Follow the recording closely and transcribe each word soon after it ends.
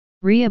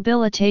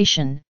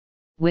Rehabilitation,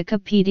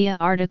 Wikipedia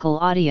article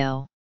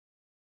audio.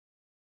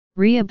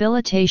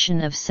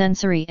 Rehabilitation of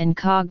sensory and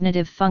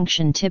cognitive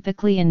function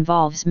typically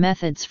involves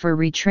methods for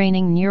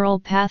retraining neural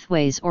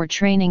pathways or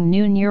training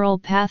new neural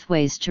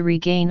pathways to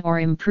regain or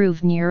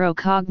improve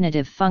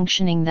neurocognitive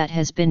functioning that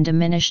has been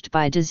diminished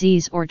by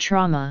disease or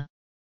trauma.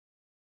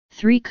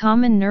 3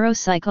 common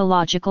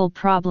neuropsychological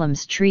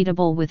problems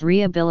treatable with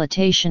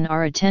rehabilitation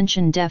are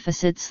attention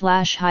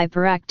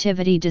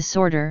deficit/hyperactivity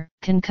disorder,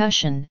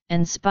 concussion,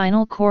 and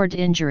spinal cord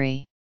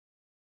injury.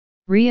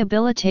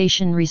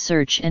 Rehabilitation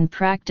research and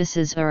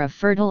practices are a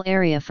fertile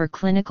area for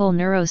clinical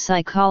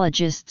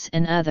neuropsychologists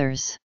and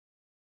others.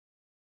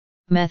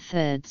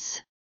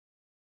 Methods: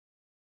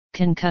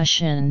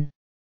 concussion,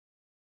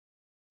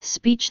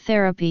 speech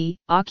therapy,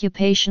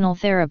 occupational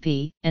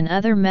therapy, and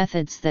other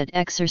methods that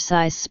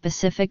exercise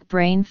specific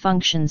brain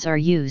functions are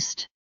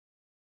used.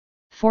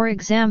 For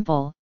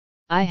example,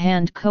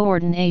 eye-hand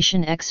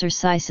coordination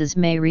exercises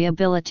may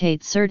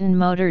rehabilitate certain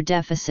motor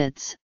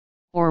deficits,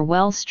 or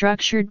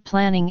well-structured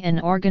planning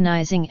and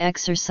organizing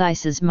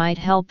exercises might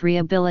help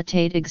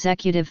rehabilitate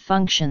executive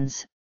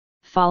functions,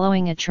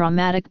 following a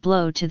traumatic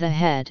blow to the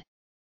head.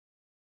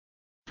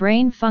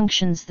 Brain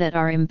functions that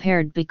are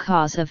impaired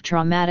because of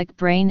traumatic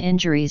brain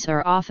injuries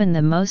are often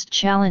the most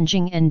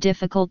challenging and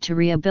difficult to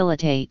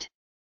rehabilitate.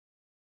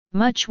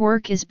 Much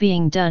work is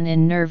being done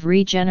in nerve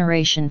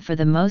regeneration for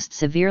the most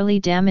severely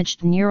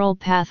damaged neural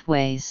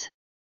pathways.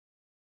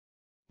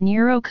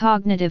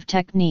 Neurocognitive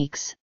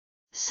techniques,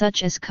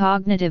 such as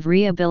cognitive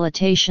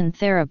rehabilitation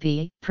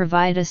therapy,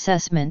 provide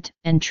assessment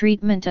and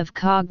treatment of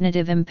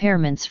cognitive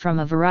impairments from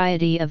a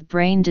variety of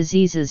brain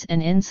diseases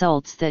and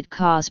insults that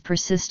cause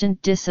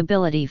persistent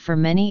disability for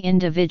many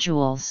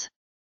individuals.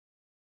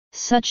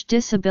 Such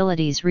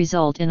disabilities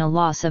result in a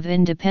loss of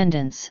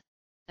independence,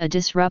 a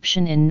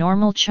disruption in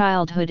normal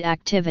childhood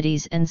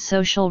activities and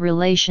social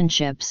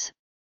relationships,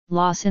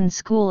 loss in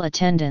school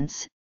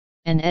attendance,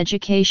 and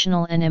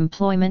educational and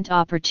employment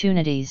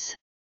opportunities.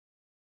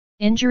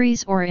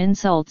 Injuries or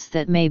insults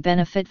that may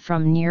benefit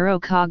from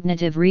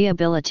neurocognitive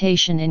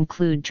rehabilitation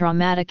include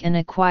traumatic and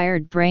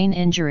acquired brain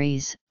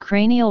injuries,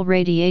 cranial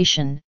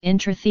radiation,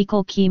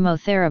 intrathecal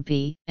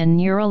chemotherapy, and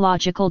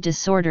neurological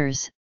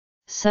disorders,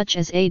 such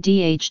as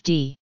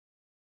ADHD.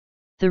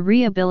 The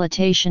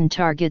rehabilitation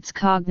targets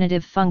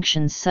cognitive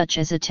functions such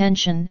as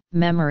attention,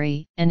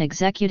 memory, and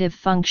executive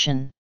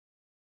function.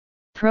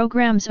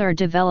 Programs are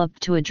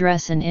developed to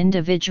address an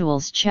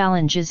individual's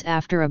challenges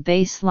after a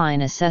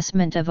baseline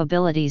assessment of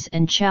abilities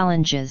and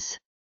challenges.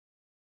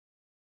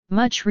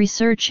 Much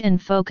research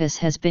and focus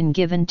has been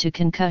given to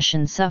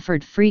concussion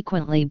suffered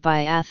frequently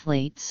by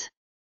athletes.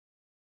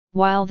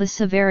 While the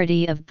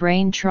severity of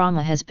brain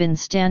trauma has been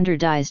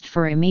standardized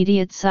for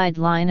immediate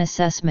sideline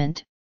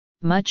assessment,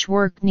 much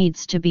work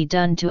needs to be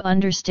done to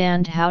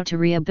understand how to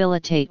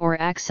rehabilitate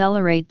or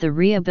accelerate the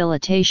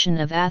rehabilitation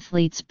of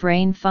athletes'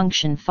 brain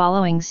function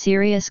following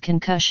serious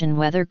concussion,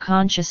 whether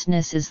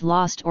consciousness is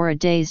lost or a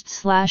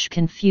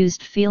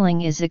dazed/confused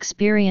feeling is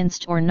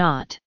experienced or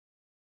not.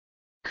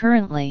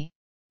 Currently,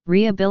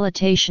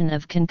 rehabilitation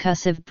of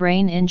concussive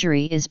brain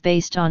injury is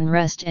based on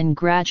rest and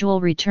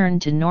gradual return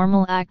to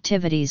normal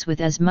activities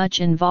with as much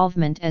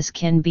involvement as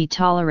can be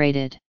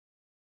tolerated.